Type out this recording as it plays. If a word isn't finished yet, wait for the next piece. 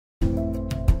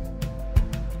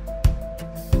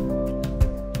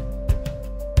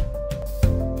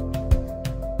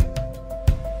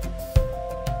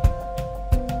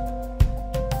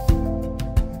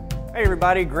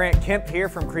everybody, Grant Kemp here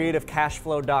from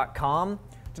CreativeCashFlow.com.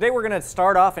 Today we're going to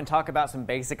start off and talk about some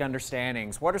basic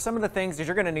understandings. What are some of the things that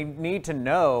you're going to need to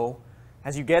know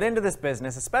as you get into this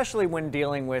business, especially when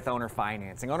dealing with owner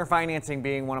financing? Owner financing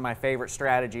being one of my favorite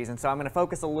strategies, and so I'm going to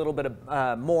focus a little bit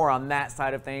more on that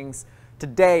side of things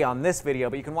today on this video,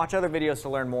 but you can watch other videos to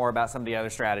learn more about some of the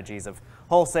other strategies of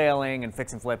wholesaling and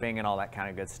fix and flipping and all that kind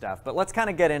of good stuff. But let's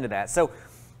kind of get into that. So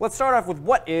let's start off with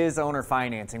what is owner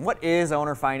financing? What is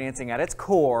owner financing at its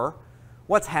core?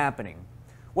 What's happening?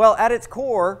 Well, at its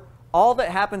core, all that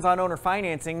happens on owner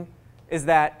financing is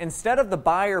that instead of the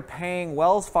buyer paying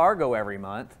Wells Fargo every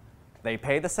month, they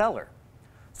pay the seller.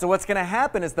 So what's going to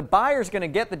happen is the buyer's going to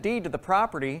get the deed to the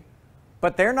property,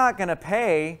 but they're not going to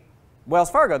pay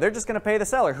Wells Fargo. They're just going to pay the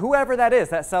seller, whoever that is.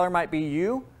 That seller might be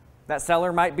you. That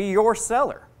seller might be your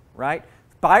seller, right?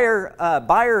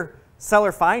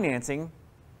 Buyer-seller financing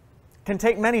can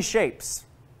take many shapes,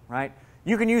 right?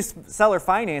 You can use seller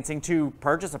financing to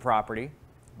purchase a property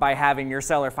by having your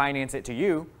seller finance it to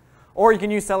you, or you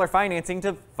can use seller financing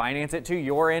to finance it to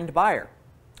your end buyer,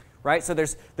 right? So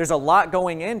there's a lot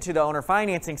going into the owner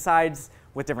financing sides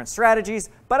with different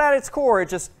strategies, but at its core, it's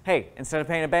just, hey, instead of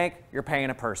paying a bank, you're paying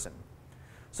a person.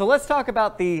 So let's talk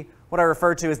about what I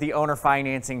refer to as the owner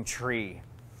financing tree.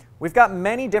 We've got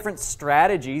many different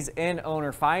strategies in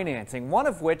owner financing, one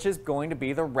of which is going to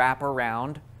be the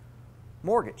wraparound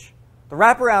mortgage. The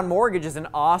wraparound mortgage is an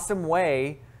awesome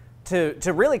way to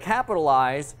really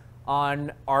capitalize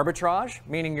on arbitrage,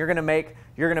 meaning you're going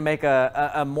to make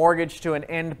a mortgage to an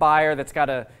end buyer that's got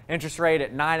an interest rate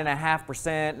at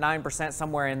 9.5%, 9%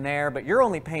 somewhere in there, but you're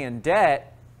only paying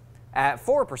debt at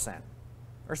 4%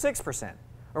 or 6%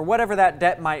 or whatever that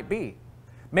debt might be.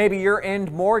 Maybe your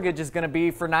end mortgage is going to be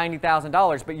for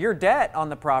 $90,000, but your debt on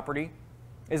the property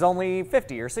is only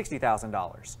 $50,000 or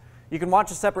 $60,000. You can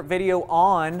watch a separate video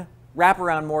on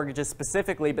wraparound mortgages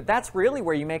specifically, but that's really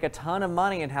where you make a ton of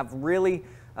money and have really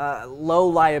low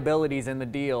liabilities in the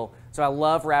deal. So I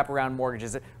love wraparound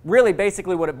mortgages. Really,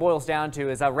 basically what it boils down to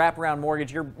is a wraparound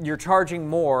mortgage, you're charging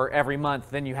more every month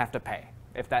than you have to pay,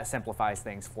 if that simplifies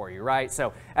things for you, right?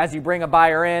 So as you bring a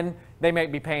buyer in, they may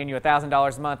be paying you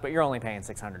 $1,000 a month, but you're only paying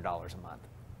 $600 a month.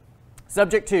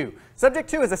 Subject two. Subject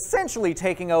two is essentially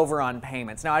taking over on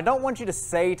payments. Now, I don't want you to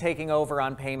say taking over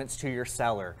on payments to your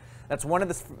seller. That's one of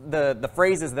the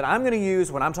phrases that I'm going to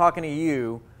use when I'm talking to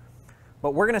you,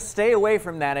 but we're going to stay away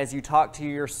from that as you talk to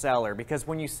your seller, because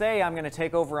when you say I'm going to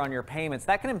take over on your payments,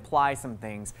 that can imply some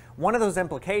things. One of those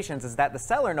implications is that the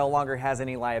seller no longer has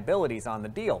any liabilities on the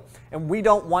deal, and we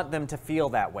don't want them to feel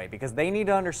that way, because they need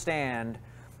to understand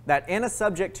that in a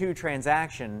subject to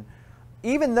transaction,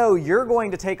 even though you're going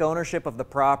to take ownership of the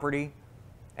property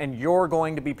and you're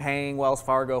going to be paying Wells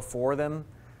Fargo for them,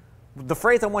 the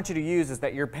phrase I want you to use is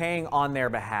that you're paying on their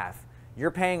behalf.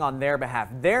 You're paying on their behalf.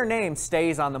 Their name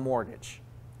stays on the mortgage,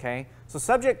 okay? So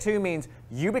subject to means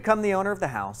you become the owner of the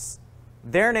house,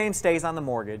 their name stays on the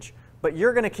mortgage, but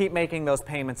you're going to keep making those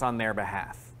payments on their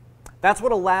behalf. That's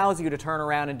what allows you to turn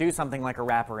around and do something like a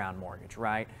wraparound mortgage,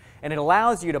 right? And it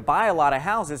allows you to buy a lot of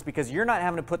houses because you're not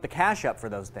having to put the cash up for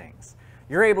those things.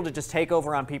 You're able to just take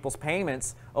over on people's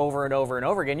payments over and over and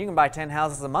over again. You can buy 10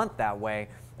 houses a month that way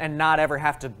and not ever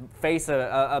have to face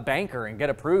a banker and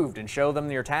get approved and show them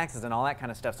your taxes and all that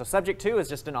kind of stuff. So subject to is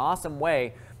just an awesome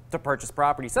way to purchase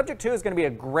property. Subject to is going to be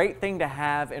a great thing to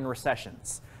have in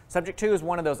recessions. Subject to is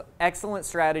one of those excellent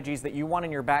strategies that you want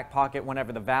in your back pocket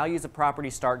whenever the values of property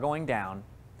start going down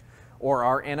or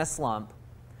are in a slump.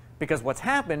 Because what's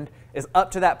happened is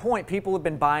up to that point, people have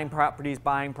been buying properties,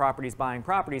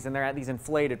 and they're at these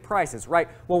inflated prices, right?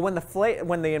 Well, when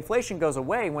the inflation goes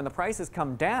away, when the prices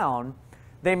come down,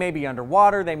 they may be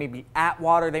underwater, they may be at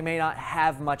water, they may not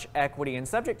have much equity. And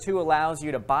subject to allows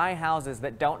you to buy houses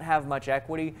that don't have much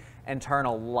equity and turn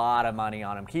a lot of money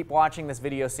on them. Keep watching this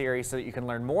video series so that you can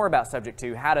learn more about subject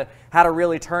to, how to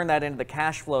really turn that into the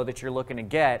cash flow that you're looking to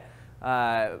get.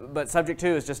 But subject to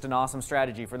is just an awesome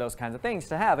strategy for those kinds of things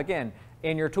to have, again,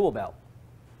 in your tool belt.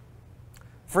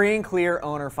 Free and clear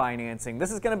owner financing.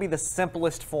 This is going to be the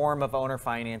simplest form of owner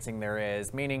financing there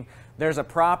is, meaning there's a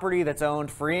property that's owned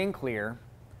free and clear,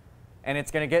 and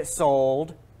it's going to get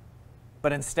sold,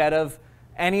 but instead of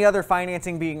any other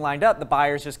financing being lined up, the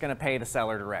buyer's just going to pay the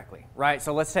seller directly, right?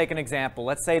 So let's take an example.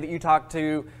 Let's say that you talk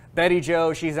to Betty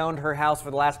Jo. She's owned her house for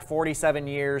the last 47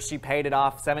 years. She paid it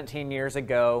off 17 years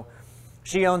ago.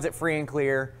 She owns it free and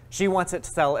clear. She wants to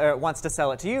sell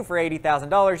it to you for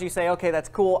 $80,000. You say, okay, that's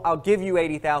cool. I'll give you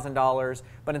 $80,000.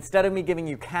 But instead of me giving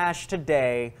you cash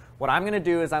today, what I'm going to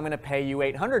do is I'm going to pay you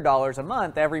 $800 a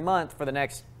month every month for the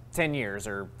next 10 years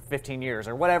or 15 years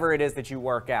or whatever it is that you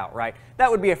work out, right?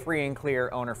 That would be a free and clear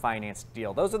owner finance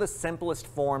deal. Those are the simplest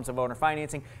forms of owner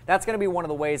financing. That's going to be one of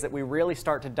the ways that we really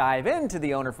start to dive into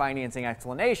the owner financing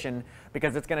explanation,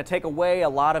 because it's going to take away a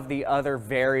lot of the other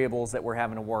variables that we're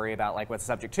having to worry about, like with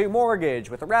subject to mortgage,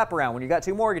 with the wraparound, when you got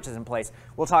two mortgages in place.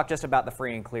 We'll talk just about the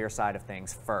free and clear side of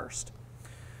things first.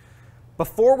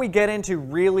 Before we get into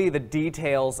really the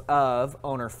details of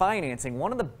owner financing,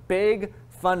 one of the big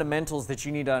fundamentals that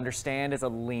you need to understand is a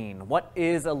lien. What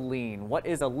is a lien? What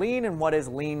is a lien and what is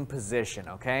lien position,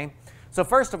 okay? So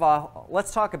first of all,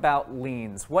 let's talk about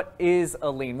liens. What is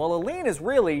a lien? Well, a lien is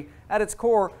really, at its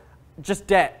core, just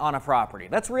debt on a property.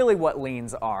 That's really what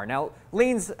liens are. Now,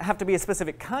 liens have to be a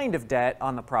specific kind of debt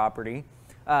on the property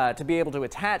to be able to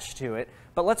attach to it,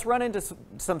 but let's run into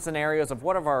some scenarios of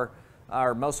what of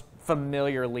our most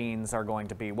familiar liens are going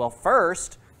to be. Well,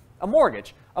 first, a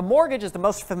mortgage. A mortgage is the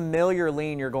most familiar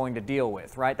lien you're going to deal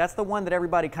with, right? That's the one that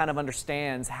everybody kind of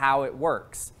understands how it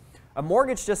works. A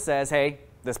mortgage just says, hey,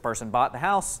 this person bought the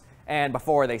house, and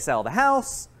before they sell the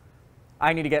house,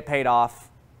 I need to get paid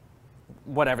off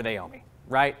whatever they owe me,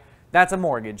 right? That's a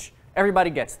mortgage. Everybody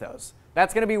gets those.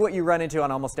 That's going to be what you run into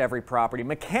on almost every property.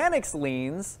 Mechanics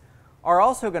liens are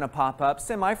also going to pop up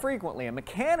semi-frequently. A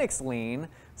mechanics lien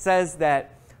says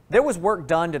that there was work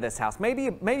done to this house.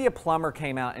 Maybe a plumber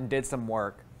came out and did some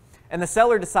work, and the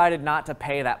seller decided not to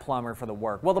pay that plumber for the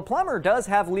work. Well, the plumber does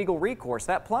have legal recourse.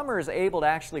 That plumber is able to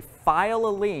actually file a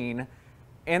lien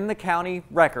in the county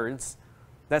records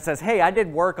that says, hey, I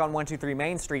did work on 123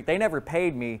 Main Street. They never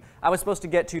paid me. I was supposed to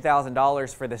get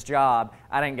 $2,000 for this job.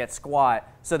 I didn't get squat.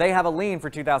 So they have a lien for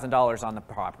 $2,000 on the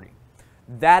property.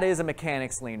 That is a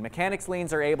mechanics lien. Mechanics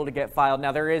liens are able to get filed.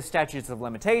 Now, there is statutes of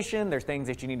limitation. There's things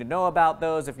that you need to know about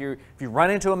those. If you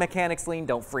run into a mechanics lien,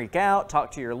 don't freak out.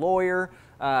 Talk to your lawyer.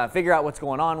 Figure out what's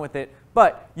going on with it.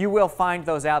 But you will find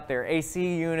those out there.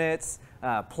 AC units,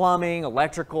 plumbing,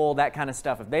 electrical, that kind of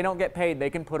stuff. If they don't get paid, they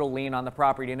can put a lien on the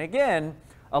property. And again,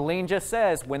 a lien just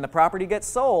says when the property gets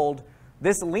sold,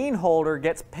 this lien holder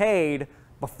gets paid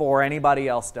before anybody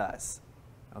else does.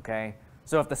 Okay?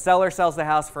 So if the seller sells the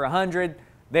house for $100,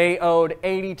 they owed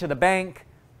 $80 to the bank,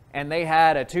 and they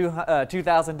had a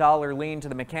 $2,000 lien to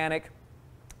the mechanic,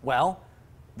 well,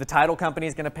 the title company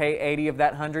is going to pay $80 of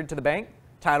that $100 to the bank.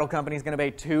 Title company is going to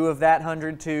pay $2 of that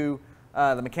 $100 to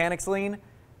the mechanic's lien,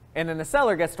 and then the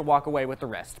seller gets to walk away with the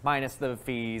rest, minus the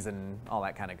fees and all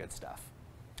that kind of good stuff.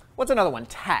 What's another one?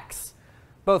 Tax.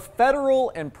 Both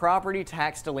federal and property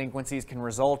tax delinquencies can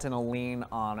result in a lien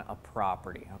on a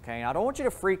property, okay? I don't want you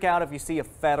to freak out if you see a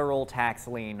federal tax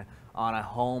lien on a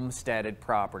homesteaded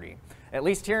property. At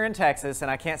least here in Texas,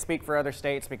 and I can't speak for other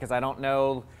states because I don't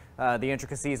know the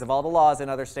intricacies of all the laws in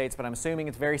other states, but I'm assuming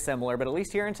it's very similar, but at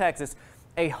least here in Texas,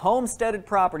 a homesteaded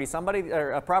property,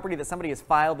 a property that somebody has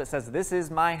filed that says, this is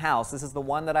my house, this is the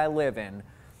one that I live in,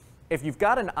 if you've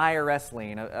got an IRS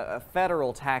lien, a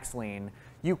federal tax lien,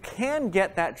 you can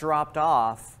get that dropped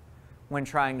off when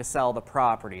trying to sell the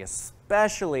property,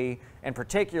 especially and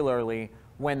particularly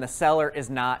when the seller is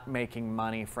not making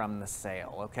money from the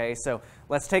sale, okay? So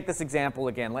let's take this example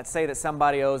again. Let's say that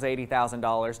somebody owes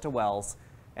 $80,000 to Wells,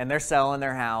 and they're selling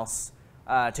their house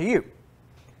to you,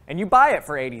 and you buy it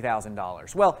for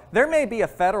 $80,000. Well, there may be a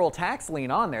federal tax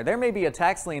lien on there. There may be a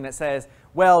tax lien that says,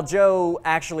 well, Joe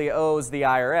actually owes the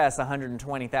IRS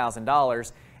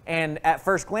 $120,000, and at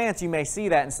first glance, you may see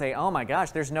that and say, oh my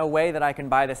gosh, there's no way that I can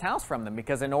buy this house from them,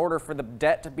 because in order for the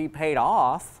debt to be paid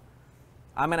off,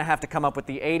 I'm going to have to come up with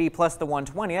the 80 plus the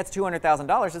 120. That's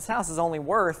 $200,000. This house is only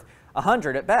worth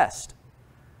 100 at best.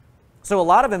 So a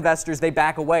lot of investors, they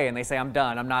back away and they say, I'm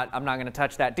done. I'm not going to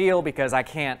touch that deal because I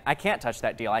can't touch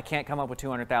that deal. I can't come up with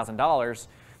 $200,000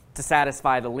 to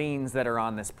satisfy the liens that are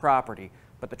on this property.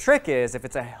 But the trick is, if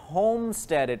it's a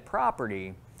homesteaded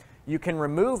property, you can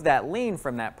remove that lien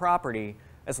from that property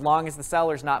as long as the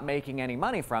seller's not making any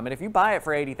money from it. If you buy it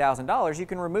for $80,000, you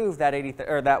can remove that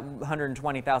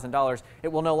 $120,000.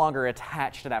 It will no longer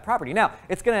attach to that property. Now,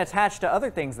 it's going to attach to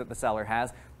other things that the seller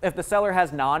has. If the seller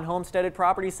has non-homesteaded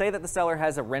property, say that the seller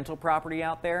has a rental property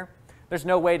out there, there's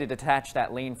no way to detach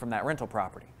that lien from that rental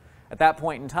property. At that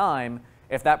point in time,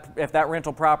 if that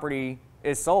rental property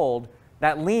is sold,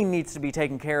 that lien needs to be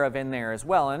taken care of in there as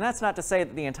well. And that's not to say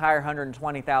that the entire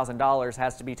 $120,000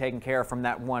 has to be taken care of from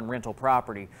that one rental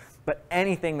property. But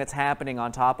anything that's happening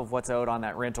on top of what's owed on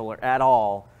that rental or at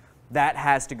all, that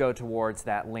has to go towards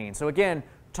that lien. So again,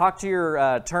 talk to your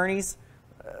attorneys,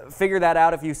 figure that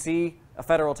out if you see a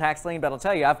federal tax lien. But I'll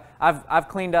tell you, I've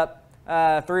cleaned up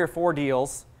 3 or 4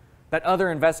 deals that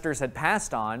other investors had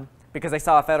passed on because they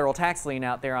saw a federal tax lien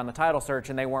out there on the title search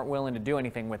and they weren't willing to do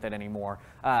anything with it anymore.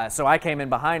 So I came in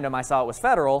behind them. I saw it was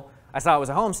federal. I saw it was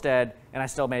a homestead, and I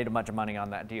still made a bunch of money on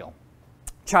that deal.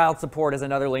 Child support is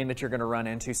another lien that you're going to run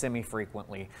into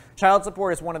semi-frequently. Child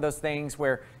support is one of those things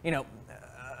where, you know,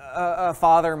 a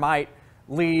father might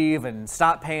leave and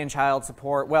stop paying child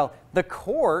support. Well, the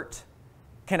court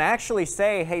can actually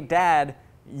say, hey, Dad,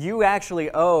 you actually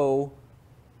owe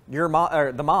your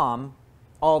the mom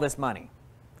all this money.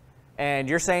 And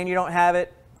you're saying you don't have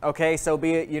it. Okay, so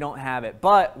be it, you don't have it.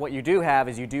 But what you do have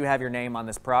is you do have your name on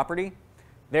this property.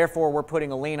 Therefore, we're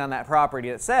putting a lien on that property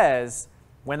that says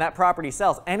when that property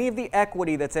sells, any of the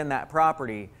equity that's in that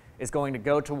property is going to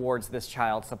go towards this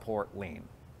child support lien.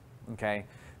 Okay?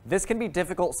 This can be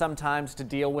difficult sometimes to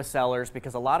deal with sellers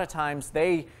because a lot of times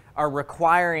they are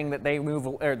requiring that they move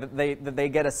or that they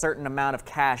get a certain amount of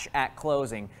cash at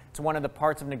closing. It's one of the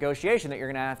parts of negotiation that you're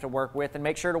going to have to work with, and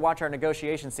make sure to watch our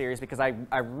negotiation series because I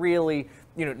really,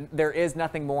 you know, there is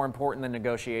nothing more important than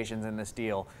negotiations in this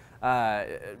deal.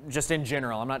 Just in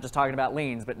general, I'm not just talking about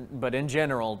liens, but in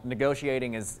general,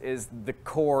 negotiating is the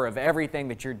core of everything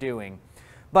that you're doing.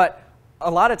 But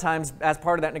a lot of times, as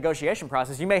part of that negotiation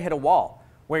process, you may hit a wall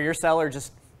where your seller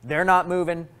just, they're not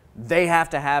moving, they have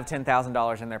to have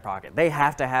 $10,000 in their pocket. They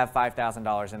have to have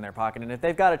 $5,000 in their pocket. And if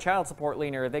they've got a child support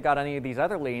lien or they've got any of these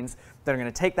other liens that are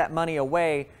going to take that money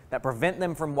away, that prevent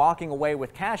them from walking away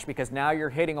with cash because now you're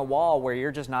hitting a wall where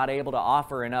you're just not able to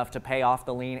offer enough to pay off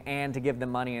the lien and to give them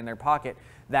money in their pocket,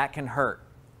 that can hurt,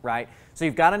 right? So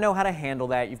you've got to know how to handle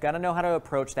that. You've got to know how to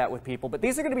approach that with people. But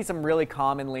these are going to be some really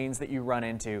common liens that you run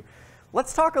into.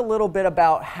 Let's talk a little bit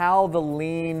about how the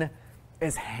lien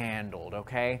is handled,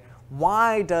 okay?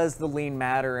 Why does the lien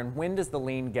matter and when does the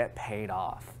lien get paid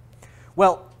off?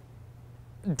 Well,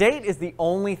 date is the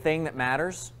only thing that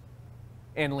matters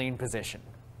in lien position,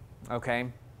 okay?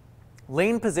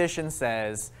 Lien position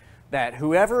says that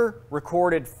whoever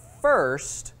recorded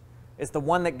first is the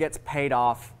one that gets paid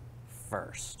off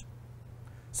first.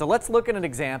 So let's look at an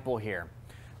example here.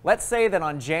 Let's say that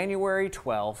on January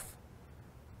 12th,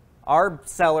 our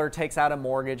seller takes out a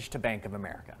mortgage to Bank of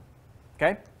America.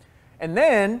 Okay? And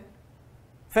then,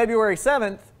 February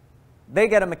 7th, they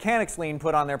get a mechanics lien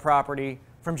put on their property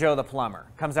from Joe the plumber.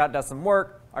 Comes out, does some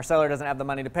work. Our seller doesn't have the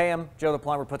money to pay him. Joe the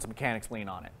plumber puts a mechanics lien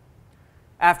on it.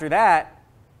 After that,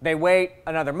 they wait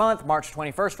another month. March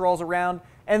 21st rolls around,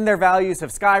 and their values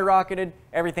have skyrocketed.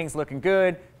 Everything's looking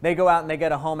good. They go out and they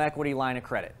get a home equity line of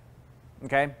credit.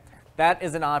 Okay? That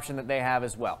is an option that they have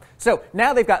as well. So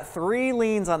now they've got 3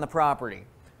 liens on the property.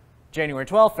 January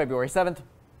 12th, February 7th,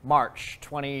 March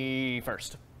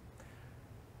 21st.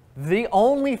 The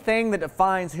only thing that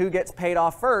defines who gets paid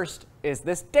off first is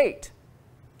this date.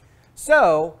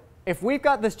 So if we've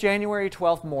got this January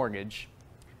 12th mortgage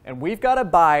and we've got a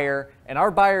buyer and our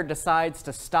buyer decides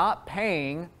to stop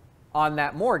paying on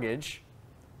that mortgage,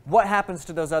 what happens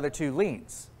to those other 2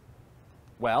 liens?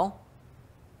 Well,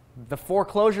 the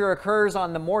foreclosure occurs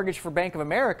on the mortgage for Bank of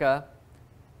America,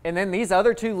 and then these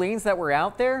other 2 liens that were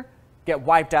out there get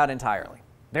wiped out entirely.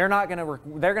 They're not going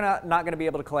to be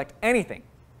able to collect anything.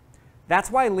 That's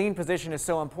why lien position is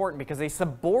so important, because a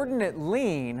subordinate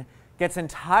lien gets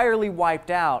entirely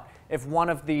wiped out if one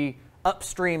of the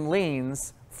upstream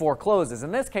liens forecloses.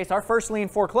 In this case, our first lien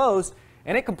foreclosed,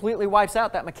 and it completely wipes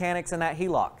out that mechanics and that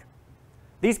HELOC.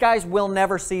 These guys will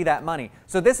never see that money.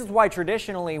 So this is why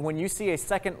traditionally when you see a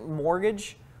second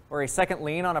mortgage or a second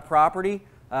lien on a property,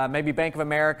 maybe Bank of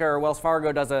America or Wells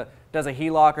Fargo does a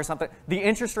HELOC or something, the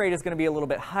interest rate is going to be a little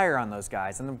bit higher on those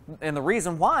guys. And the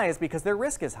reason why is because their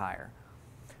risk is higher.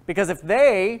 Because if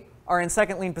they are in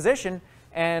second lien position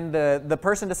and the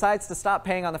person decides to stop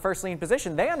paying on the first lien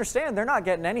position, they understand they're not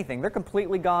getting anything. They're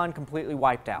completely gone, completely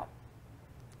wiped out.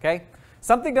 Okay?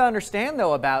 Something to understand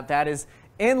though about that is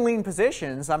in lien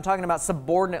positions, I'm talking about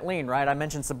subordinate lien, right? I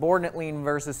mentioned subordinate lien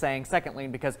versus saying second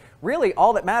lien because really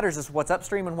all that matters is what's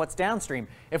upstream and what's downstream.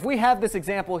 If we have this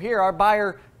example here, our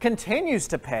buyer continues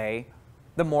to pay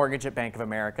the mortgage at Bank of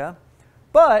America,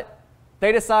 but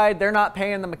they decide they're not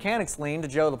paying the mechanics lien to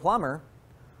Joe the plumber.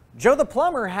 Joe the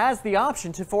plumber has the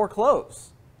option to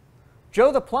foreclose.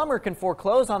 Joe the plumber can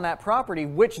foreclose on that property,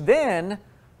 which then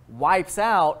wipes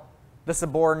out the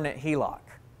subordinate HELOC.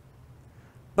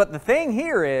 But the thing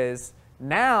here is,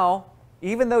 now,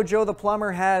 even though Joe the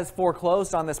plumber has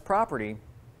foreclosed on this property,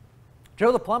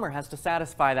 Joe the plumber has to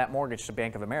satisfy that mortgage to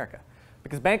Bank of America.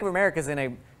 Because Bank of America is in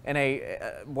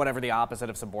a whatever the opposite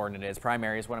of subordinate is,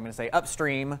 primary is what I'm going to say,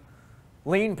 upstream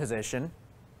lien position.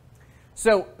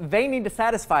 So they need to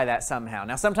satisfy that somehow.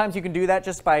 Now, sometimes you can do that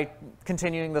just by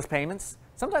continuing those payments.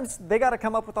 Sometimes they got to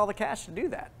come up with all the cash to do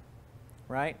that,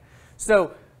 right?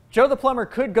 So Joe the plumber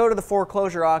could go to the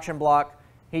foreclosure auction block.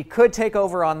 He could take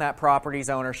over on that property's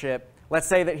ownership. Let's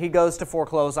say that he goes to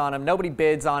foreclose on him. Nobody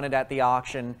bids on it at the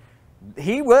auction.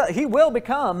 He will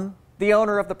become the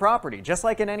owner of the property, just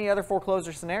like in any other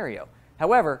foreclosure scenario.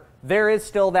 However, there is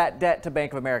still that debt to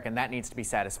Bank of America, and that needs to be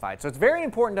satisfied. So it's very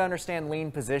important to understand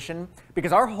lien position,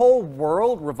 because our whole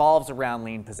world revolves around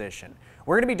lien position.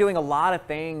 We're going to be doing a lot of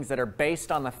things that are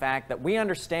based on the fact that we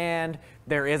understand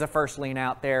there is a first lien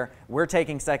out there. We're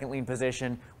taking second lien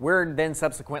position. We're then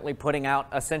subsequently putting out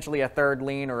essentially a third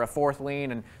lien or a fourth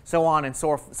lien, and so on and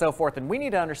so forth. And we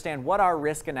need to understand what our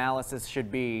risk analysis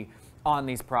should be on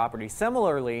these properties.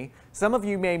 Similarly, some of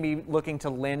you may be looking to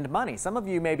lend money. Some of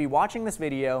you may be watching this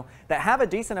video that have a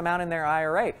decent amount in their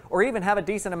IRA, or even have a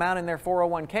decent amount in their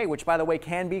 401k, which, by the way,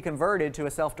 can be converted to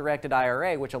a self-directed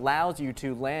IRA, which allows you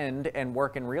to lend and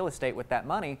work in real estate with that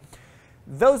money.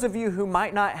 Those of you who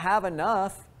might not have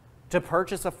enough to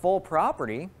purchase a full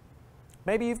property,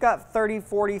 maybe you've got $30,000,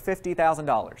 $40,000,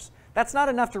 $50,000. That's not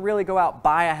enough to really go out,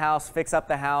 buy a house, fix up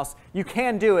the house. You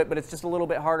can do it, but it's just a little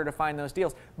bit harder to find those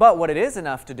deals. But what it is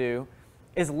enough to do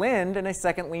is lend in a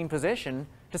second lien position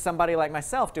to somebody like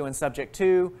myself, doing subject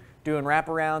to, doing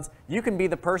wraparounds. You can be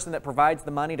the person that provides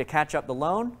the money to catch up the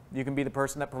loan. You can be the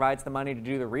person that provides the money to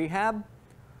do the rehab.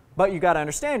 But you got to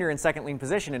understand you're in second lien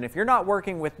position. And if you're not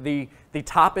working with the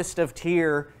toppest of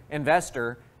tier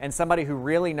investor and somebody who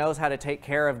really knows how to take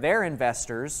care of their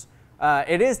investors,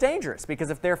 it is dangerous, because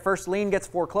if their first lien gets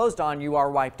foreclosed on, you are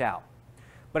wiped out.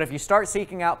 But if you start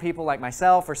seeking out people like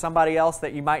myself or somebody else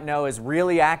that you might know is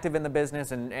really active in the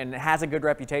business and has a good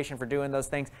reputation for doing those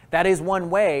things, that is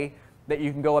one way that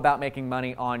you can go about making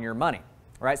money on your money.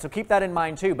 Right? So keep that in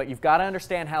mind too, but you've got to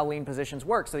understand how lien positions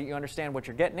work so that you understand what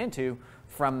you're getting into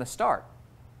from the start.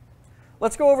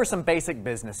 Let's go over some basic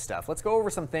business stuff. Let's go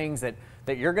over some things that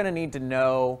you're going to need to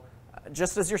know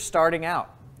just as you're starting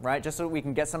out. Right? Just so we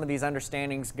can get some of these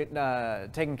understandings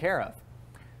taken care of.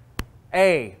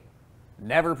 A,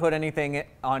 never put anything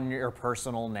on your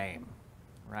personal name.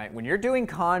 Right? When you're doing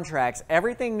contracts,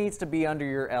 everything needs to be under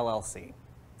your LLC.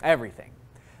 Everything.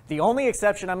 The only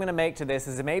exception I'm going to make to this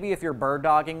is maybe if you're bird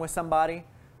dogging with somebody,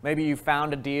 maybe you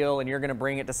found a deal and you're going to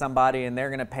bring it to somebody and they're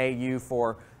going to pay you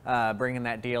for bringing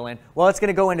that deal in. Well, it's going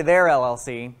to go into their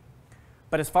LLC.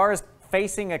 But as far as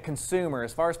facing a consumer,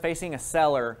 as far as facing a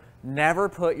seller, never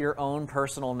put your own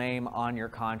personal name on your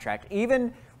contract.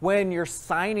 Even when you're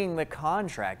signing the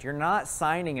contract, you're not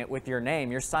signing it with your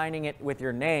name. You're signing it with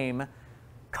your name,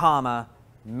 comma,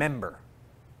 member,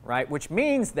 right? Which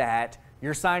means that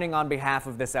you're signing on behalf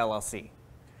of this LLC.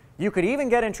 You could even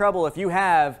get in trouble if you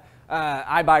have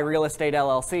I Buy Real Estate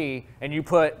LLC and you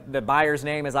put the buyer's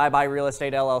name as I Buy Real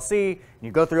Estate LLC, and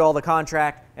you go through all the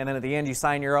contract, and then at the end you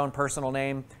sign your own personal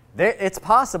name. It's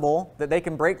possible that they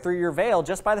can break through your veil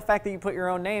just by the fact that you put your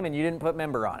own name and you didn't put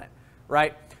member on it,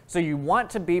 right? So you want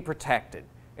to be protected.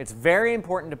 It's very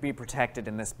important to be protected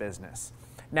in this business.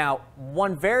 Now,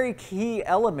 one very key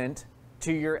element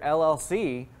to your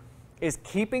LLC is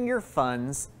keeping your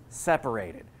funds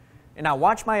separated. And now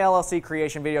watch my LLC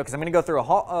creation video, because I'm going to go through a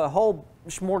whole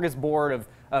smorgasbord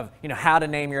of how to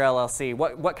name your LLC,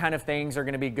 what kind of things are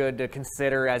going to be good to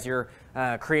consider as you're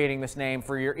creating this name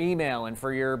for your email and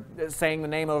for your saying the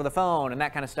name over the phone and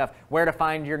that kind of stuff, where to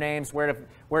find your names, where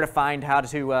to find how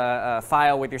to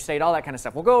file with your state, all that kind of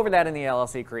stuff. We'll go over that in the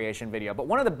LLC creation video. But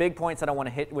one of the big points that I want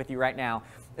to hit with you right now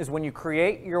is when you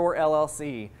create your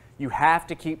LLC, you have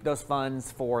to keep those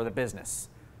funds for the business,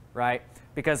 right?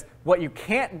 Because what you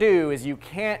can't do is you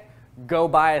can't go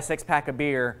buy a six-pack of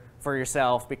beer for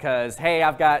yourself because, hey,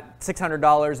 I've got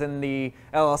 $600 in the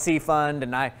LLC fund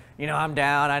and I'm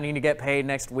down, I need to get paid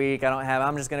next week,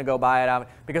 I'm just going to go buy it.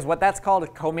 Because what that's called is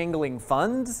commingling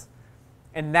funds,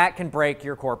 and that can break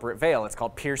your corporate veil. It's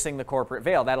called piercing the corporate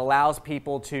veil. That allows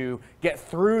people to get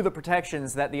through the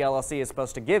protections that the LLC is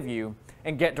supposed to give you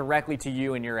and get directly to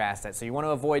you and your assets. So you want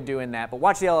to avoid doing that. But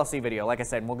watch the LLC video, like I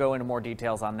said, and we'll go into more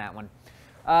details on that one.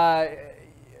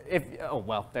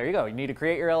 Well, there you go. You need to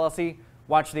create your LLC.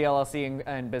 Watch the LLC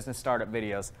and business startup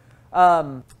videos.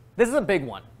 This is a big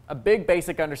one. A big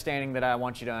basic understanding that I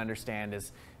want you to understand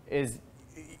is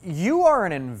you are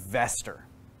an investor.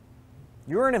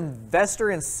 You're an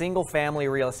investor in single-family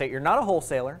real estate. You're not a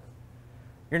wholesaler.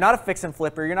 You're not a fix and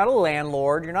flipper. You're not a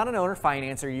landlord. You're not an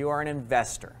owner-financer. You are an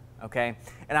investor, okay?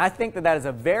 And I think that is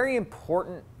a very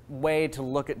important way to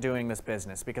look at doing this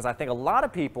business, because I think a lot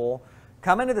of people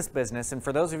come into this business, and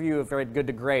for those of you who have read Good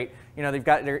to Great, they've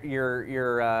got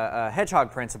your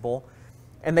hedgehog principle,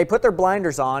 and they put their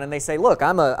blinders on and they say, look,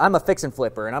 I'm a fix and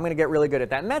flipper and I'm going to get really good at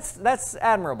that. And that's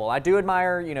admirable. I do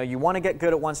admire, you want to get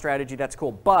good at one strategy, that's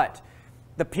cool. But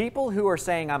the people who are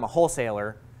saying I'm a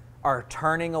wholesaler, are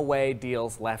turning away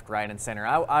deals left, right, and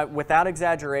center. Without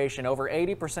exaggeration, over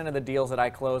 80% of the deals that I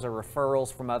close are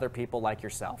referrals from other people like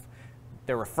yourself.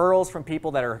 They're referrals from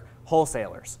people that are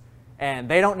wholesalers, and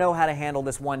they don't know how to handle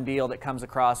this one deal that comes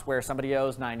across where somebody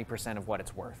owes 90% of what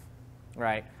it's worth,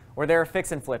 right? Or they're a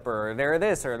fix and flipper, or they're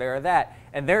this, or they're that,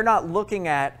 and they're not looking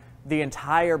at the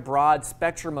entire broad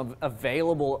spectrum of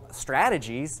available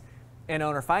strategies in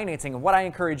owner financing. And what I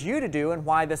encourage you to do, and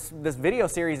why this video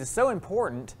series is so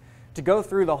important, to go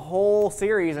through the whole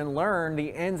series and learn the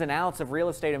ins and outs of real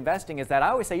estate investing, is that I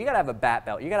always say you got to have a bat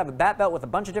belt. You got to have a bat belt with a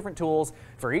bunch of different tools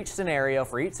for each scenario,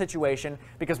 for each situation,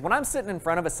 because when I'm sitting in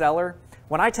front of a seller,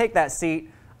 when I take that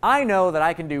seat, I know that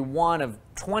I can do one of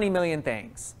 20 million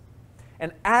things.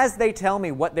 And as they tell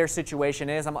me what their situation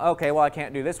is, I'm okay, well, I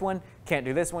can't do this one, can't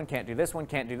do this one, can't do this one,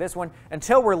 can't do this one,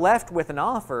 until we're left with an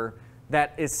offer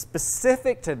that is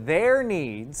specific to their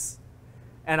needs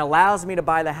and allows me to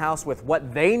buy the house with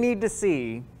what they need to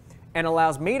see, and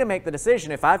allows me to make the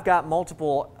decision. If I've got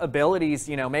multiple abilities,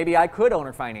 you know, maybe I could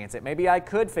owner finance it, maybe I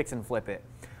could fix and flip it.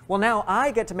 Well, now I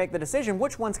get to make the decision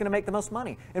which one's going to make the most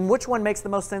money and which one makes the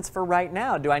most sense for right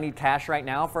now. Do I need cash right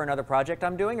now for another project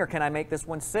I'm doing, or can I make this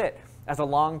one sit as a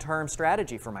long-term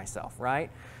strategy for myself, right?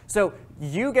 So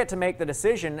you get to make the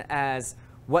decision as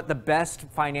what the best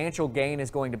financial gain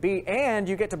is going to be, and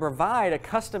you get to provide a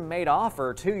custom-made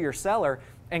offer to your seller.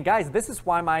 And guys, this is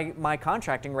why my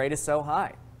contracting rate is so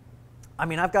high. I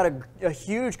mean, I've got a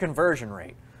huge conversion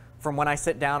rate from when I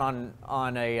sit down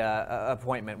on a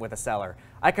appointment with a seller.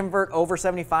 I convert over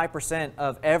 75%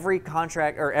 of every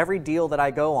contract or every deal that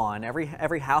I go on,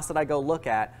 every house that I go look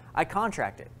at, I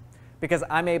contract it, because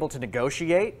I'm able to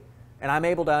negotiate and I'm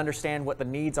able to understand what the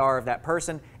needs are of that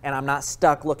person, and I'm not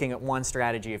stuck looking at one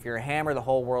strategy. If you're a hammer, the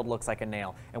whole world looks like a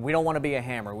nail, and we don't want to be a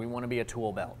hammer, we want to be a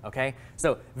tool belt, okay?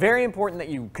 So very important that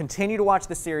you continue to watch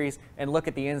the series and look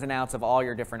at the ins and outs of all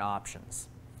your different options.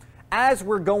 As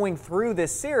we're going through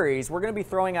this series, we're going to be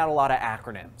throwing out a lot of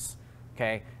acronyms,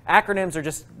 okay? Acronyms are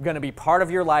just going to be part of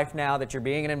your life now that you're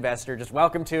being an investor. Just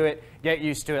welcome to it, get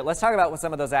used to it. Let's talk about what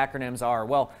some of those acronyms are.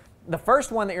 Well, the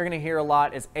first one that you're going to hear a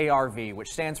lot is ARV,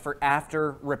 which stands for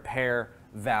after repair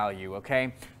value,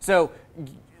 okay? So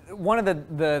one of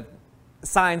the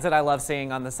signs that I love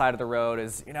seeing on the side of the road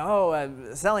is, you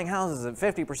know, selling houses at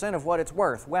 50% of what it's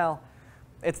worth. Well,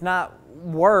 it's not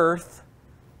worth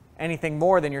anything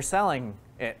more than you're selling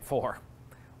it for.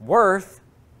 Worth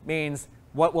means,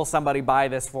 what will somebody buy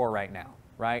this for right now,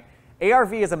 right?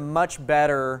 ARV is a much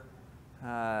better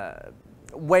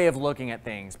way of looking at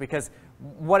things, because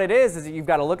what it is that you've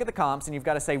got to look at the comps and you've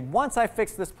got to say, once I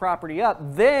fix this property up,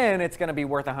 then it's going to be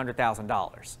worth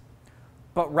 $100,000.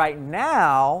 But right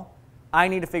now, I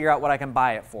need to figure out what I can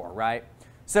buy it for, right?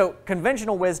 So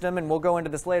conventional wisdom, and we'll go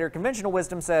into this later, conventional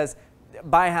wisdom says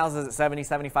buy houses at 70,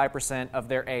 75% of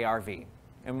their ARV.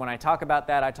 And when I talk about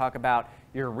that, I talk about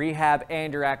your rehab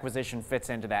and your acquisition fits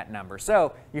into that number.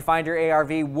 So you find your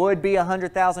ARV would be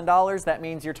 $100,000. That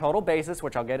means your total basis,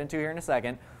 which I'll get into here in a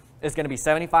second, is going to be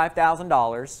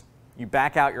 $75,000. You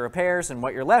back out your repairs, and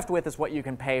what you're left with is what you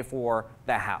can pay for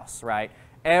the house, right?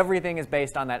 Everything is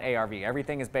based on that ARV.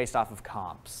 Everything is based off of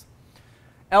comps.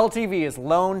 LTV is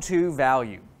loan to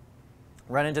value.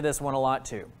 Run into this one a lot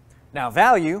too. Now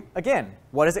value, again,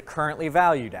 what is it currently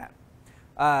valued at?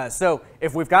 So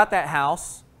if we've got that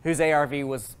house whose ARV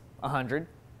was 100,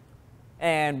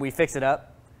 and we fix it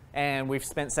up, and we've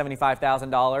spent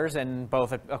 $75,000 in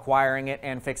both acquiring it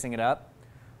and fixing it up,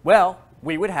 well,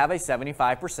 we would have a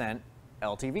 75%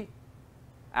 LTV.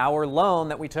 Our loan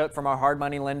that we took from our hard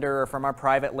money lender or from our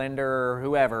private lender or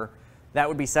whoever, that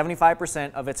would be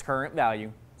 75% of its current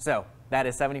value. So that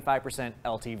is 75%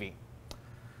 LTV.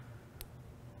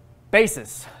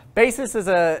 Basis. Basis is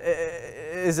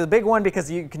a big one,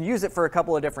 because you can use it for a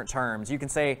couple of different terms. You can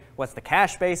say, what's the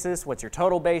cash basis? What's your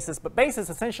total basis? But basis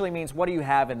essentially means, what do you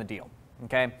have in the deal?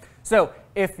 Okay, so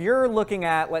if you're looking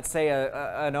at, let's say,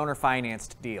 an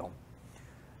owner-financed deal,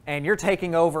 and you're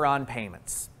taking over on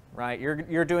payments, right?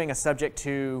 You're doing a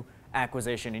subject-to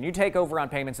acquisition, and you take over on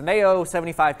payments, and they owe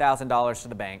 $75,000 to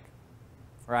the bank,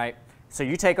 right? So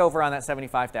you take over on that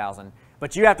 $75,000,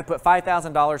 but you have to put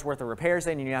 $5,000 worth of repairs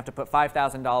in, and you have to put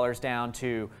 $5,000 down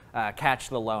to catch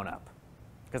the loan up,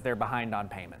 because they're behind on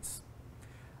payments.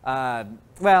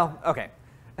 Well, okay.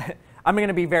 I'm going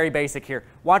to be very basic here.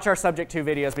 Watch our subject to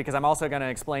videos, because I'm also going to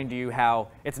explain to you how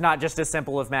it's not just as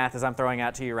simple of math as I'm throwing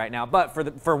out to you right now. But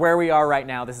for where we are right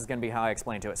now, this is going to be how I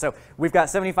explain to it. So we've got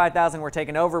 $75,000 we're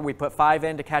taking over. We put 5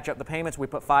 in to catch up the payments. We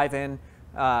put 5 in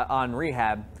on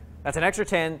rehab. That's an extra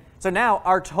 10. So now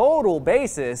our total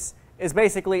basis is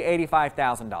basically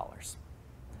 $85,000.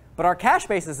 but our cash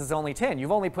basis is only 10.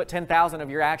 You've only put 10,000 of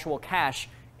your actual cash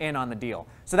in on the deal.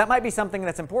 So that might be something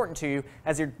that's important to you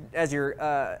as you're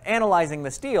analyzing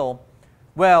this deal.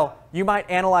 Well, you might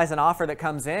analyze an offer that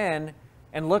comes in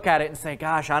and look at it and say,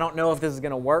 gosh, I don't know if this is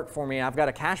going to work for me. I've got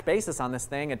a cash basis on this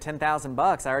thing at 10,000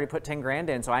 bucks. I already put 10 grand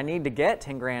in, so I need to get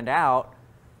 10 grand out,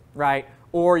 right?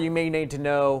 Or you may need to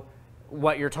know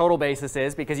what your total basis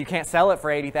is, because you can't sell it for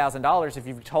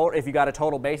 $80,000 if you got a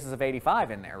total basis of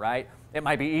 85 in there, right? It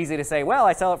might be easy to say, well,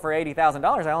 I sell it for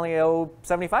 $80,000. I only owe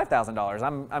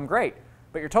 $75,000. I'm great.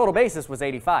 But your total basis was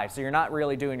 85, so you're not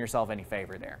really doing yourself any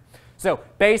favor there. So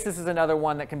basis is another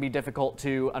one that can be difficult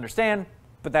to understand,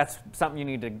 but that's something you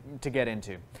need to get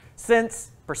into.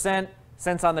 Cents, percent,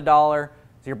 cents on the dollar,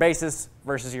 so your basis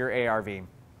versus your ARV.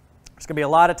 There's going to be a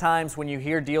lot of times when you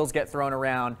hear deals get thrown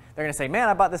around, they're going to say, man,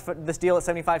 I bought this deal at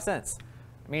 75 cents.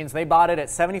 It means they bought it at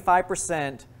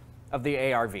 75% of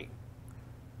the ARV.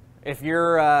 If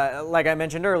you're, like I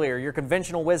mentioned earlier, your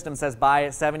conventional wisdom says buy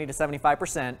at 70 to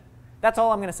 75%, that's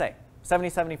all I'm going to say, 70,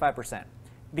 75%.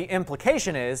 The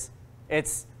implication is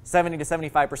it's 70 to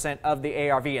 75% of the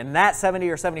ARV, and that 70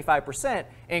 or 75%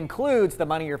 includes the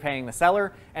money you're paying the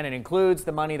seller, and it includes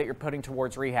the money that you're putting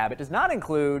towards rehab. It does not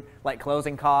include like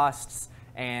closing costs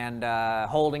and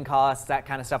holding costs, that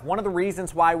kind of stuff. One of the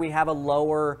reasons why we have a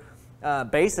lower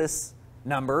basis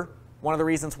number, one of the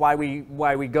reasons why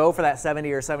we go for that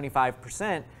 70 or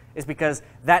 75% is because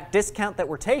that discount that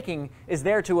we're taking is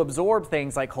there to absorb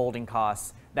things like holding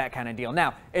costs, that kind of deal.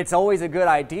 Now, it's always a good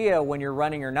idea when you're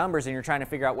running your numbers and you're trying to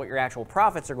figure out what your actual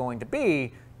profits are going to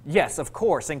be. Yes, of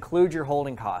course, include your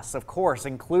holding costs. Of course,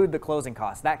 include the closing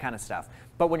costs, that kind of stuff.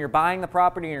 But when you're buying the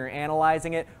property and you're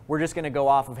analyzing it, we're just going to go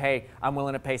off of, hey, I'm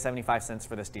willing to pay 75 cents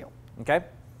for this deal, okay?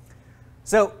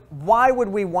 So why would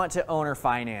we want to owner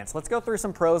finance? Let's go through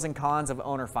some pros and cons of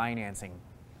owner financing.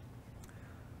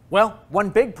 Well,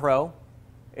 one big pro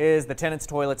is the tenants,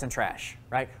 toilets, and trash,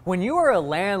 right? When you are a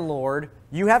landlord,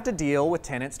 you have to deal with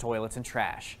tenants, toilets, and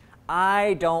trash.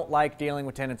 I don't like dealing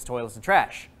with tenants, toilets, and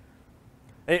trash.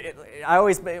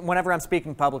 Whenever I'm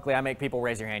speaking publicly, I make people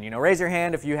raise your hand. You know, raise your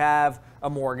hand if you have a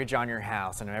mortgage on your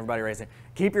house, and everybody raise it.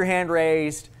 Keep your hand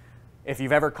raised if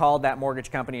you've ever called that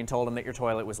mortgage company and told them that your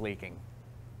toilet was leaking,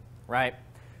 right?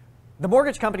 The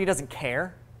mortgage company doesn't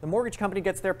care. The mortgage company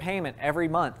gets their payment every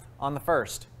month on the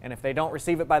 1st, and if they don't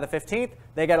receive it by the 15th,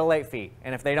 they get a late fee.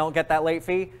 And if they don't get that late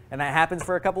fee, and that happens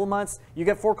for a couple of months, you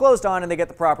get foreclosed on and they get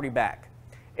the property back.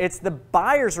 It's the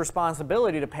buyer's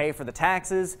responsibility to pay for the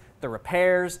taxes, the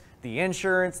repairs, the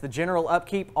insurance, the general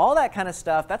upkeep, all that kind of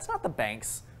stuff. That's not the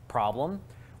bank's problem.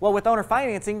 Well, with owner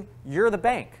financing, you're the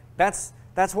bank. That's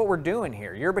what we're doing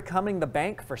here. You're becoming the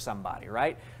bank for somebody,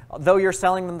 right? Though you're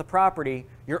selling them the property,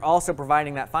 you're also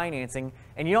providing that financing,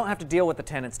 and you don't have to deal with the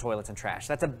tenants, toilets, and trash.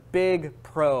 That's a big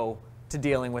pro to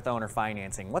dealing with owner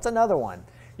financing. What's another one?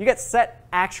 You get set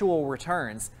actual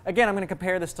returns. Again, I'm going to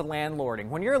compare this to landlording.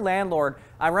 When you're a landlord,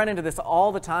 I run into this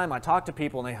all the time. I talk to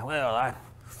people, and they go, well,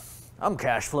 I'm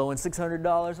cash flowing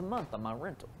 $600 a month on my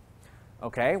rental.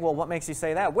 Okay, well, what makes you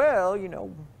say that? Well, you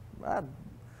know, I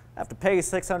have to pay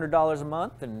 $600 a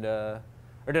month, and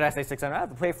or did I say $600? I have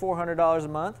to pay $400 a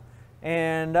month,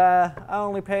 and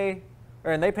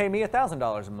and they pay me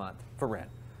 $1,000 a month for rent.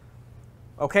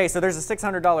 Okay, so there's a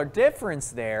 $600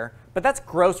 difference there, but that's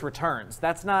gross returns.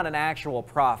 That's not an actual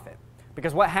profit.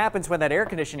 Because what happens when that air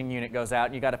conditioning unit goes out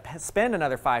and you got to spend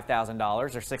another $5,000 or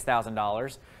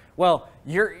 $6,000? Well,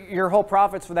 your whole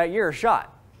profits for that year are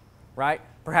shot, right?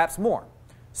 Perhaps more.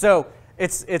 So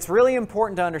it's really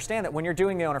important to understand that when you're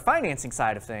doing the owner financing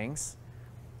side of things,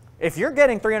 if you're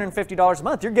getting $350 a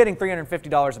month, you're getting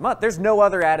 $350 a month. There's no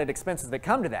other added expenses that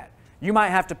come to that. You might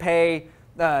have to pay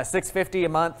 $650 a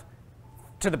month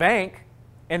to the bank,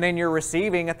 and then you're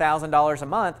receiving $1,000 a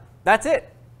month. That's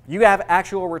it. You have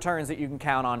actual returns that you can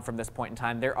count on from this point in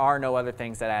time. There are no other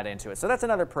things that add into it. So that's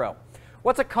another pro.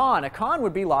 What's a con? A con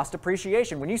would be lost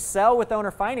appreciation. When you sell with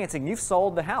owner financing, you've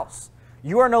sold the house.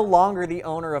 You are no longer the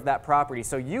owner of that property,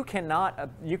 so you cannot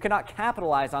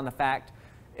capitalize on the fact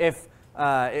if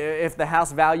the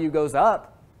house value goes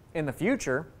up in the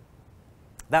future,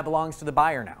 that belongs to the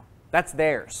buyer now. That's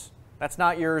theirs. That's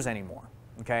not yours anymore.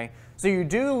 Okay? So you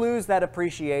do lose that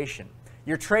appreciation.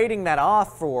 You're trading that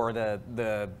off for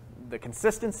the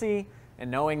consistency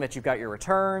and knowing that you've got your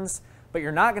returns, but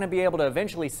you're not going to be able to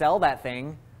eventually sell that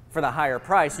thing for the higher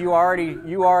price. You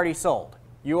already sold.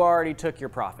 You already took your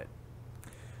profit.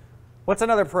 What's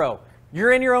another pro?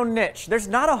 You're in your own niche. There's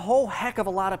not a whole heck of a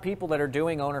lot of people that are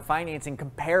doing owner financing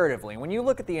comparatively. When you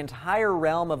look at the entire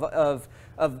realm of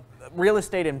real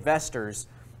estate investors,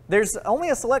 there's only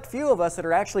a select few of us that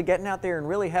are actually getting out there and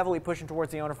really heavily pushing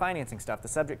towards the owner financing stuff, the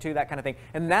subject to, that kind of thing.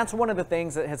 And that's one of the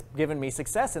things that has given me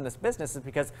success in this business, is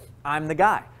because I'm the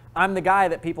guy. I'm the guy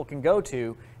that people can go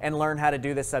to and learn how to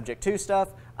do this subject to stuff.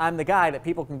 I'm the guy that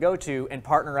people can go to and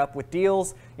partner up with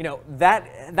deals. You know, that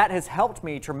has helped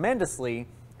me tremendously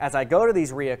as I go to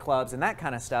these RIA clubs and that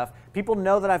kind of stuff. People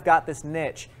know that I've got this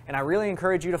niche, and I really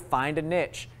encourage you to find a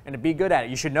niche and to be good at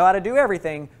it. You should know how to do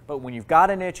everything, but when you've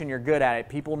got a niche and you're good at it,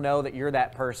 people know that you're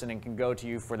that person and can go to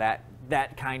you for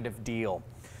that kind of deal.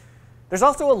 There's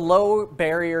also a low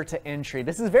barrier to entry.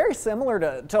 This is very similar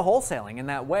to wholesaling in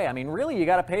that way. I mean, really, you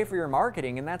got to pay for your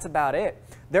marketing, and that's about it.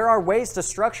 There are ways to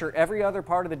structure every other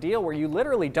part of the deal where you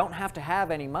literally don't have to have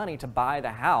any money to buy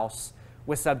the house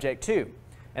with subject to.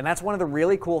 And that's one of the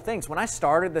really cool things. When I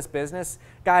started this business,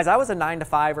 guys, I was a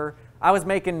 9-to-5er. I was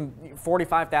making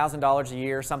 $45,000 a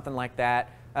year, something like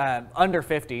that, under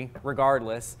 50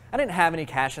 regardless. I didn't have any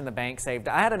cash in the bank saved.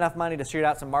 I had enough money to shoot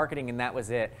out some marketing, and that was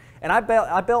it. And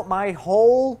I built my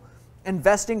whole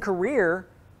investing career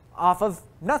off of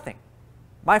nothing.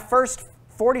 My first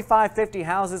 45, 50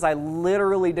 houses, I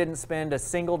literally didn't spend a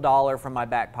single dollar from my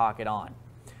back pocket on,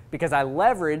 because I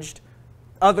leveraged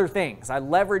other things. I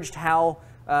leveraged how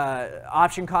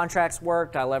option contracts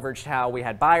worked. I leveraged how we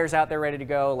had buyers out there ready to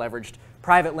go, leveraged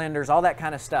private lenders, all that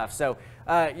kind of stuff. So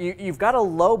you've got a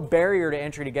low barrier to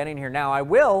entry to get in here. Now, I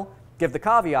will give the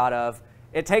caveat of,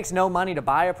 it takes no money to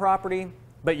buy a property,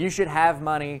 but you should have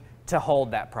money to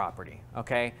hold that property,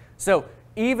 okay? So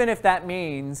even if that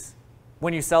means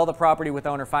when you sell the property with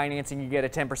owner financing, you get a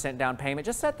 10% down payment,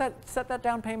 just set that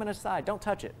down payment aside. Don't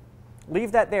touch it.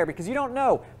 Leave that there, because you don't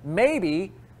know.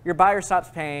 Maybe your buyer stops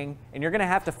paying and you're going to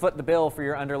have to foot the bill for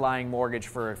your underlying mortgage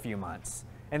for a few months.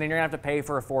 And then you're going to have to pay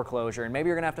for a foreclosure, and maybe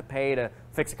you're going to have to pay to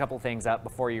fix a couple things up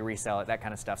before you resell it, that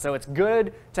kind of stuff. So it's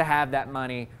good to have that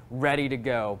money ready to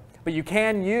go. But you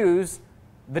can use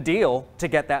the deal to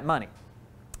get that money.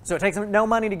 So it takes no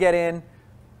money to get in,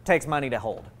 takes money to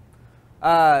hold.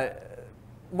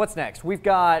 What's next? We've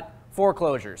got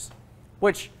foreclosures,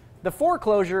 which the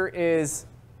foreclosure is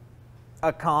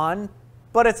a con,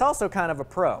 but it's also kind of a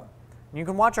pro. You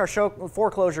can watch our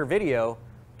foreclosure video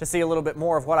to see a little bit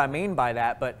more of what I mean by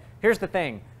that, but here's the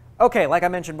thing. Okay, like I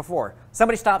mentioned before,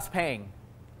 somebody stops paying.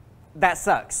 That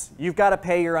sucks. You've got to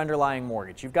pay your underlying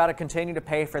mortgage. You've got to continue to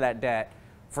pay for that debt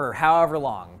for however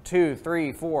long, 2,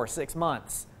 3, 4, 6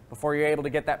 months before you're able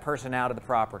to get that person out of the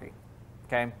property,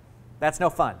 okay? That's no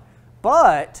fun.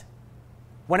 But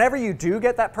whenever you do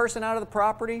get that person out of the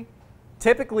property,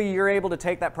 typically you're able to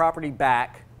take that property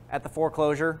back at the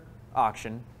foreclosure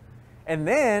auction, and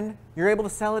then you're able to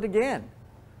sell it again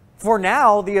for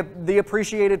now the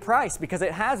appreciated price, because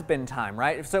it has been time,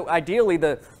 right? So ideally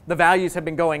the values have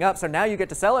been going up, so now you get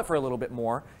to sell it for a little bit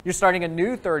more. You're starting a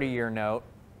new 30-year note,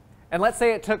 and let's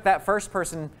say it took that first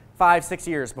person 5, 6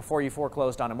 years before you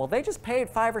foreclosed on them. Well, they just paid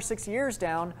 5 or 6 years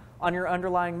down on your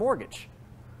underlying mortgage.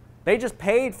 They just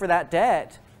paid for that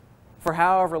debt for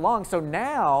however long. So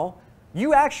now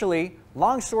you actually,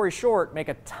 long story short, make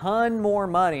a ton more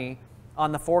money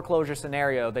on the foreclosure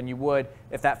scenario than you would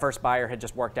if that first buyer had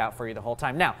just worked out for you the whole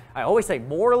time. Now, I always say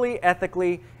morally,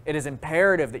 ethically, it is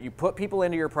imperative that you put people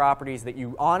into your properties that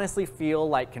you honestly feel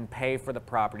like can pay for the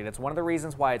property. That's one of the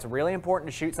reasons why it's really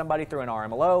important to shoot somebody through an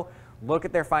RMLO, look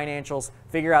at their financials,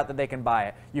 figure out that they can buy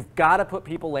it. You've got to put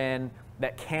people in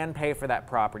that can pay for that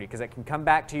property, because it can come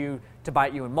back to you to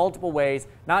bite you in multiple ways,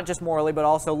 not just morally, but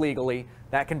also legally.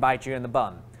 That can bite you in the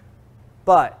bum.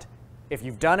 But if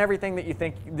you've done everything that you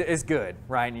think is good,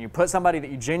 right, and you put somebody that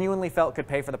you genuinely felt could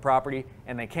pay for the property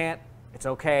and they can't, it's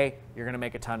okay. You're going to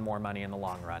make a ton more money in the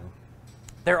long run.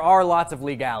 There are lots of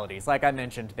legalities, like I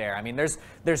mentioned there. I mean,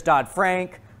 there's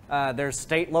Dodd-Frank, there's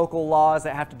state local laws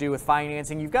that have to do with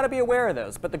financing. You've got to be aware of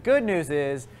those. But the good news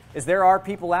is there are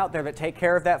people out there that take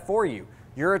care of that for you.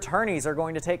 Your attorneys are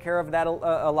going to take care of that, a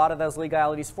lot of those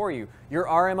legalities for you. Your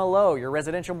RMLO, your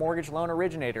residential mortgage loan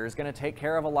originator, is going to take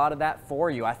care of a lot of that for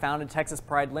you. I founded Texas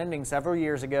Pride Lending several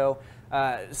years ago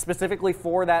specifically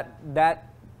for that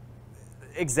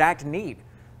exact need.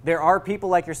 There are people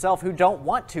like yourself who don't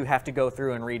want to have to go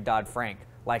through and read Dodd-Frank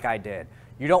like I did.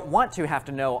 You don't want to have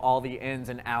to know all the ins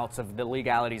and outs of the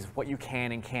legalities of what you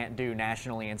can and can't do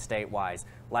nationally and state-wise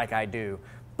like I do.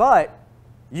 But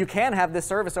you can have this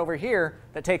service over here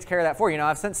that takes care of that for you. Now,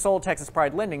 I've since sold Texas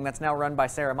Pride Lending. That's now run by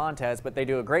Sarah Montez, but they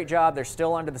do a great job. They're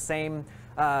still under the same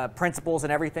principles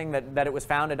and everything that it was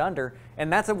founded under,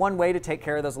 and that's one way to take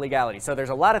care of those legalities. So there's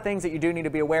a lot of things that you do need to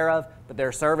be aware of, but there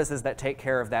are services that take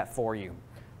care of that for you.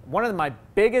 One of my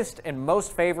biggest and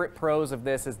most favorite pros of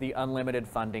this is the unlimited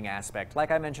funding aspect.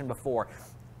 Like I mentioned before,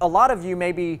 a lot of you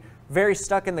may be very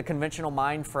stuck in the conventional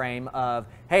mind frame of,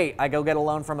 hey, I go get a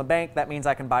loan from a bank, that means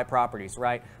I can buy properties,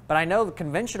 right? But I know the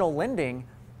conventional lending,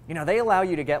 you know, they allow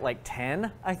you to get like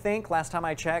 10, I think, last time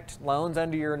I checked, loans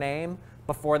under your name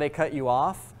before they cut you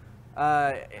off.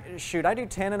 Shoot, I do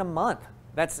 10 in a month.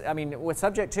 That's, I mean, with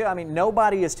subject to, I mean,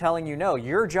 nobody is telling you no.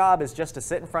 Your job is just to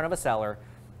sit in front of a seller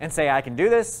and say, I can do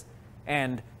this,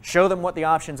 and show them what the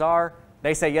options are.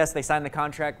 They say yes, they sign the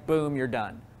contract, boom, you're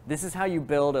done. This is how you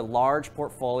build a large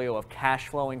portfolio of cash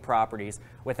flowing properties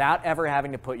without ever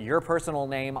having to put your personal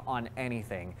name on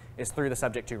anything, is through the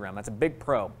subject to realm. That's a big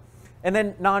pro. And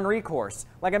then non-recourse.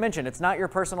 Like I mentioned, it's not your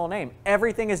personal name.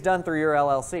 Everything is done through your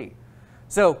LLC.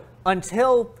 So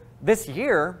until this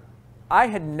year, I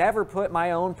had never put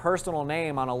my own personal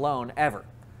name on a loan ever.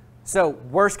 So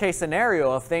worst case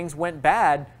scenario, if things went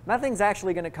bad, nothing's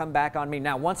actually going to come back on me.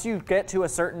 Now, once you get to a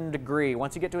certain degree,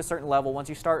 once you get to a certain level, once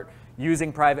you start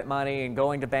using private money and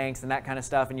going to banks and that kind of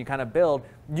stuff, and you kind of build,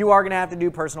 you are going to have to do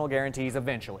personal guarantees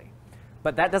eventually.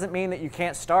 But that doesn't mean that you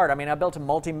can't start. I mean, I built a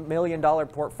multi-million-dollar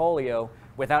portfolio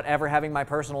without ever having my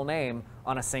personal name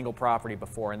on a single property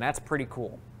before, and that's pretty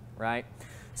cool, right?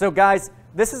 So guys,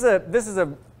 this is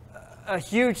a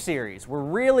huge series. We're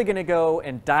really going to go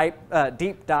and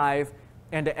deep dive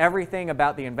into everything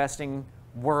about the investing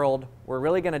world. We're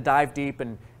really going to dive deep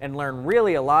and learn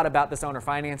really a lot about this owner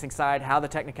financing side, how the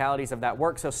technicalities of that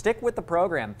work. So stick with the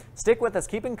program. Stick with us.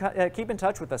 Keep in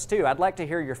touch with us too. I'd like to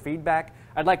hear your feedback.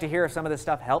 I'd like to hear if some of this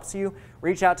stuff helps you.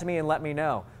 Reach out to me and let me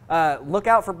know. Look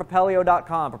out for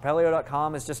Propelio.com.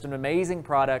 Propelio.com is just an amazing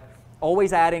product,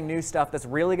 always adding new stuff that's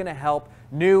really going to help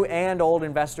new and old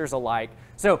investors alike.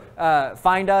 So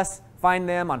find us, find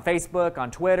them on Facebook, on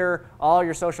Twitter, all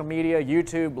your social media,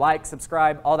 YouTube, like,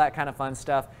 subscribe, all that kind of fun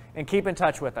stuff, and keep in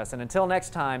touch with us. And until next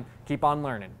time, keep on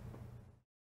learning.